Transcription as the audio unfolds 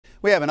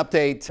We have an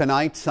update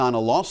tonight on a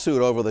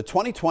lawsuit over the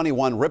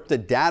 2021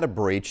 RIPTA data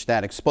breach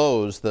that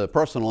exposed the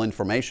personal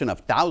information of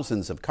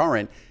thousands of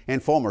current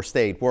and former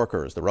state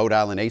workers. The Rhode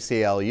Island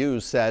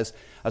ACLU says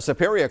a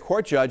Superior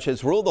Court judge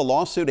has ruled the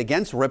lawsuit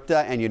against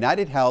RIPTA and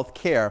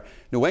UnitedHealthcare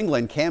New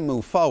England can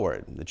move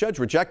forward. The judge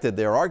rejected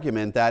their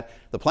argument that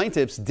the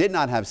plaintiffs did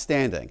not have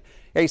standing.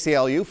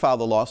 ACLU filed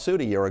the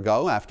lawsuit a year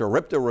ago after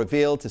RIPTA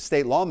revealed to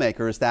state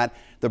lawmakers that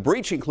the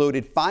breach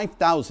included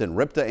 5,000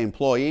 RIPTA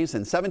employees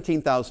and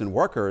 17,000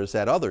 workers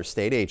at other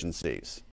state agencies.